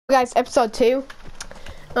Guys, episode 2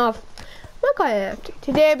 of Minecraft.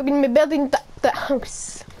 Today we're going to be building the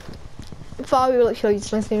house. Before we will show you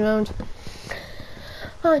just messing around.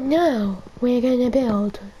 Oh no, we're going to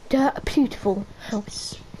build the beautiful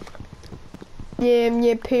house.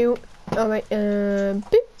 Yeah, poo. Alright,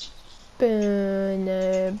 boop. And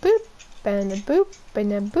a boop. And a boop.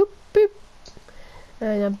 And a boop, boop.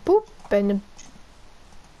 And a boop. And a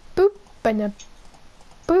boop. And a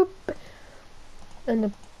boop. And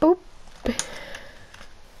a boop,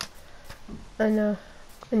 and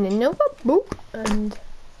another boop, and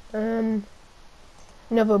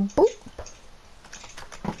another boop,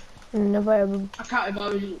 another. I can't be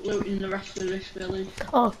bothered looting the rest of this village.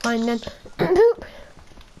 Oh, fine then. Boop,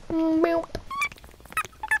 boop.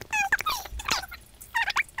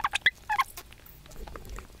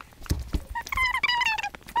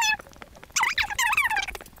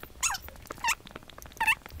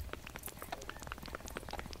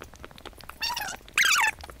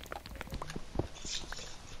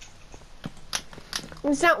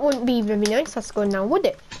 That wouldn't be very nice, that's going now, would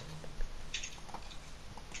it?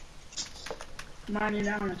 Mining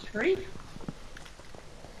down a tree.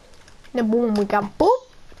 Number 1 we got boop.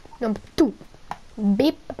 Number 2,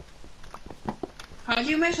 beep. How do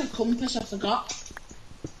you make a compass? I forgot.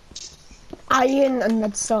 Iron and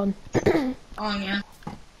redstone. Oh yeah.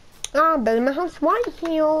 Ah, building my house right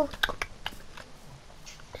here.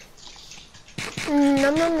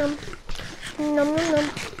 Nom nom nom. Nom nom nom.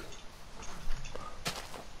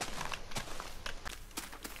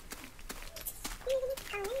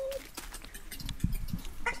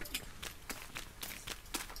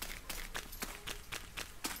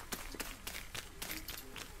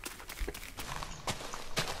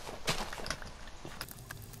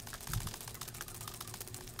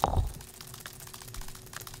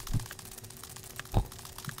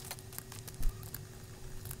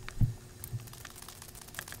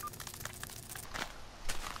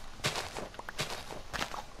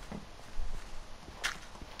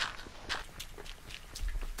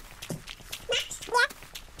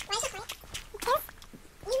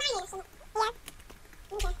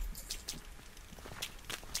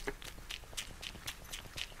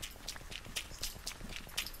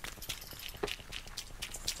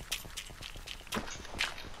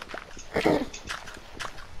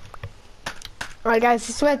 Alright guys,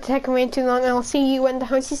 this won't take way too long and I'll see you when the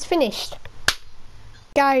house is finished.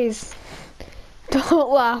 Guys,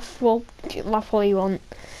 don't laugh, well, laugh all you want.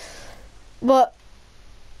 But,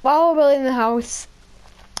 while we're building the house,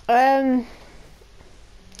 well,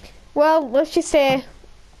 let's just say,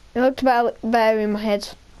 it looked better in my head.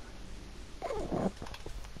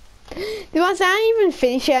 Because I didn't even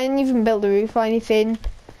finish it, I didn't even build the roof or anything.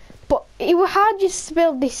 But it was hard just to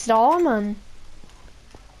build this door, man.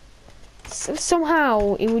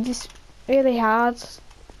 Somehow it was just really hard.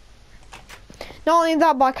 Not only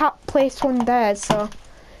that, but I can't place one there, so.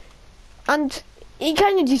 And it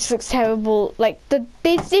kind of just looks terrible. Like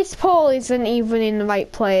this pole isn't even in the right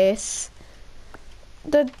place.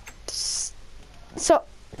 So,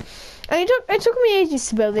 and it took me ages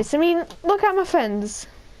to build this. I mean, look at my friends.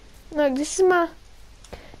 Look, this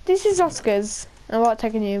is Oscar's. I'm not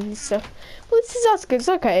taking any of this stuff. But this is Oscar's.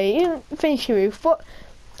 Okay, you didn't finish your roof, but.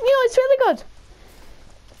 You know, it's really good.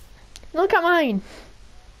 Look at mine.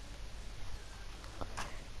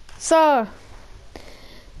 So,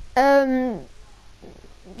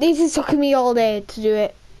 this is taking me all day to do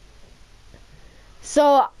it.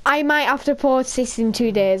 So, I might have to post this in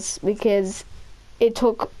 2 days because it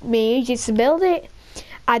took me ages to build it.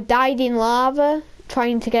 I died in lava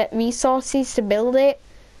trying to get resources to build it.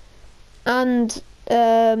 And,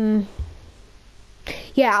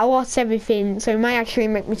 yeah, I lost everything, so it might actually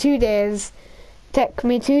make me 2 days. Take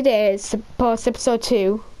me 2 days to post episode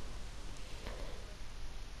 2.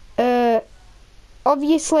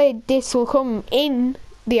 Obviously this will come in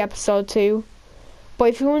the episode 2. But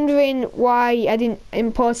if you're wondering why I didn't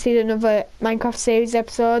post another Minecraft series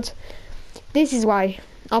episode, this is why.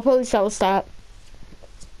 I'll put this at the start.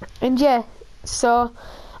 And yeah, so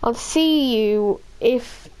I'll see you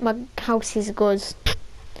if my house is good.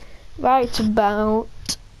 Right about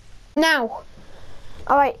now.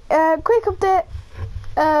 Alright, quick update.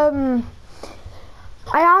 I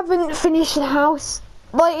haven't finished the house,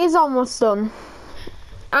 but it is almost done.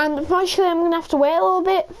 And unfortunately I'm gonna have to wait a little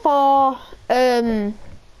bit for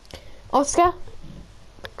Oscar.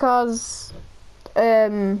 Because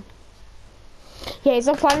yeah, he's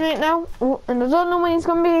offline right now, and I don't know when he's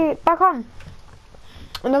gonna be back on.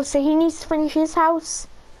 And obviously he needs to finish his house.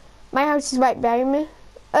 My house is right behind me.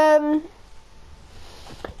 Yeah,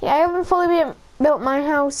 I haven't fully built my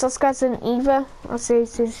house. Oscar hasn't either. I'll say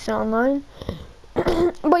this online.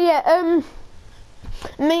 But yeah, I'm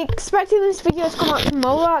expecting this video to come out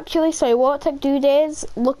tomorrow actually, so it won't take 2 days,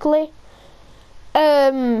 luckily.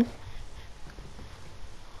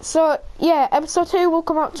 So yeah, episode 2 will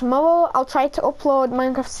come out tomorrow. I'll try to upload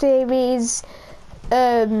Minecraft series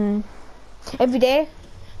every day.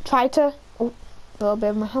 Try to. Oh, a little bit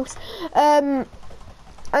of my house. And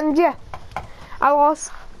yeah, I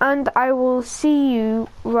will see you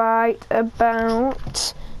right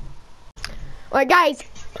about. Right, guys,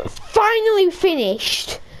 finally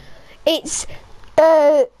finished. It's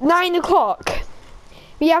 9 o'clock.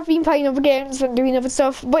 We have been playing other games and doing other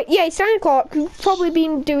stuff, but yeah, it's 9 o'clock. We've probably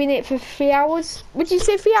been doing it for 3 hours. Would you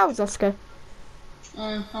say 3 hours, Oscar?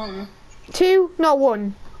 I don't know. 2? No,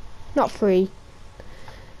 1. Not 3.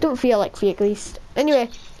 Don't feel like 3 at least.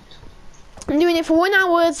 Anyway, I'm doing it for 1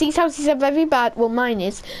 hour. These houses are very bad. Well, mine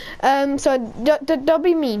is. So don't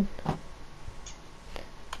be mean.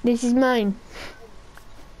 This is mine.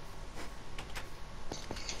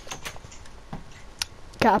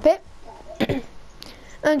 Carpet.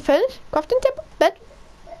 And furnace, crafting table, bed,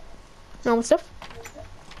 normal stuff.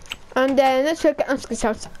 And then let's look at Oscar's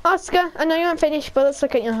house. Oscar, I know you aren't finished, but let's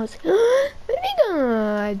look at your house. Very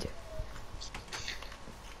good.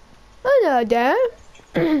 Hello there.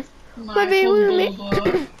 My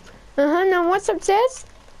humble Now what's upstairs?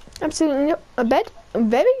 Absolutely no, a bed.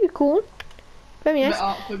 Very cool. Very nice.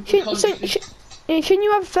 Shouldn't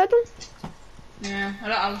you have a third one? Yeah, I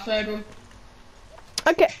don't have a third one.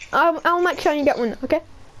 Okay, I'll make sure you get one, okay?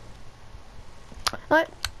 Alright,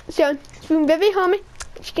 so it's been very homey,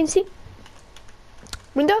 as you can see.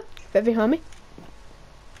 Window, very homey.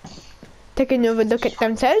 Take another look at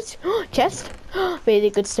downstairs. Chest, really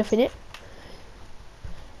good stuff in it.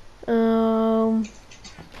 Yeah,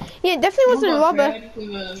 it definitely wasn't a robber.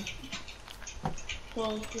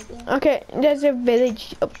 Okay, there's a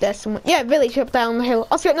village up there somewhere. Yeah, village up there on the hill.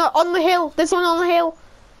 Oscar, no, on the hill. There's one on the hill.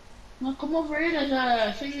 No, come over here, there's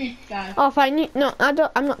a thingy guy. Oh, fine. No,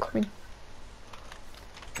 I'm not coming.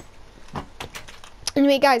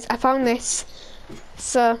 Anyway, guys, I found this.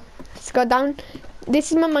 So, let's go down.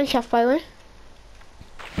 This is my mineshaft, by the way.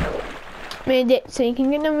 Made it so you can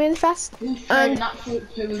get them really fast. And that fruit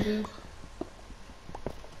too,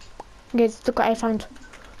 guys, look what I found.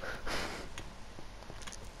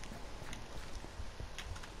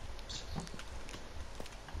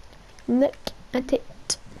 Look at it.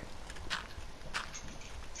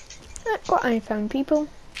 Look what I found, people.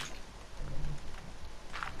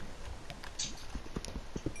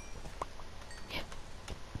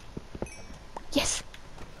 Yes.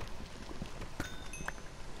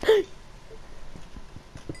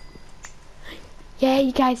 Yeah,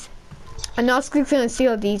 you guys. I know Oscar's gonna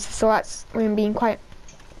steal these, so that's why I'm being quiet.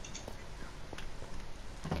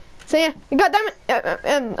 So yeah, we got diamond.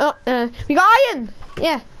 We got iron.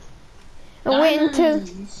 Yeah. I'm waiting until.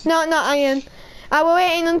 No, not iron. I was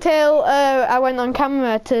waiting until I went on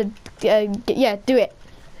camera to do it.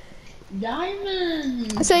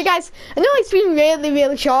 Diamond. So you guys, I know it's been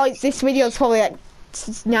really short. This video is probably like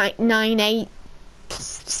 9, 8,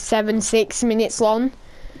 7, 6 minutes long.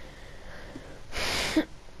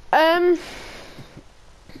 But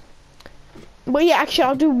yeah, actually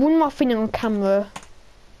I'll do one more thing on camera.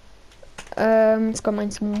 Let's go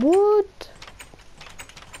mine some wood.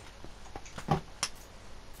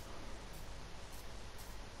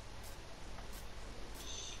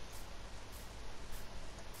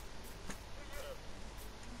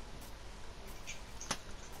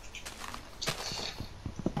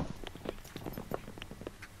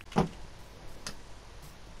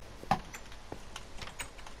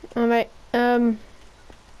 Alright,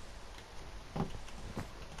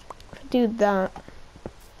 do that.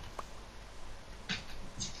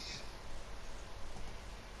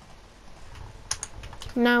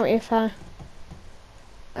 Now if I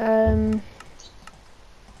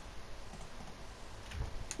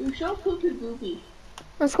You so poopy booby.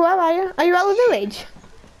 let's go, where are you? Are you out of the village?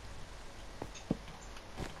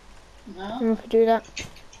 No. I don't know if I do that.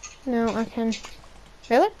 No, I can.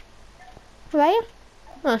 Really? Where are you?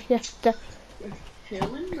 Oh, yeah, there.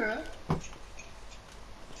 Chilling, bro.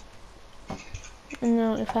 And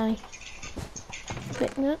now if I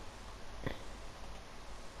click that.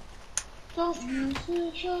 Don't use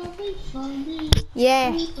it, shall be funny.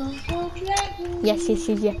 Yeah. Yes.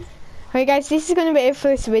 Alright guys, this is gonna be it for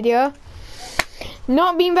this video.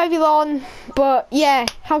 Not being very long, but yeah,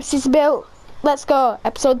 house is built. Let's go.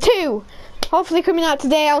 Episode 2. Hopefully coming out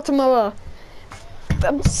today or tomorrow.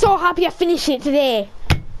 I'm so happy I finished it today.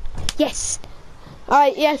 Yes.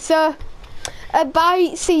 Alright, yeah, so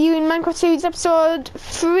Bye. See you in Minecraft series episode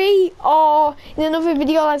 3 or in another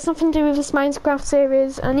video that's nothing to do with this Minecraft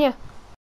series. And yeah.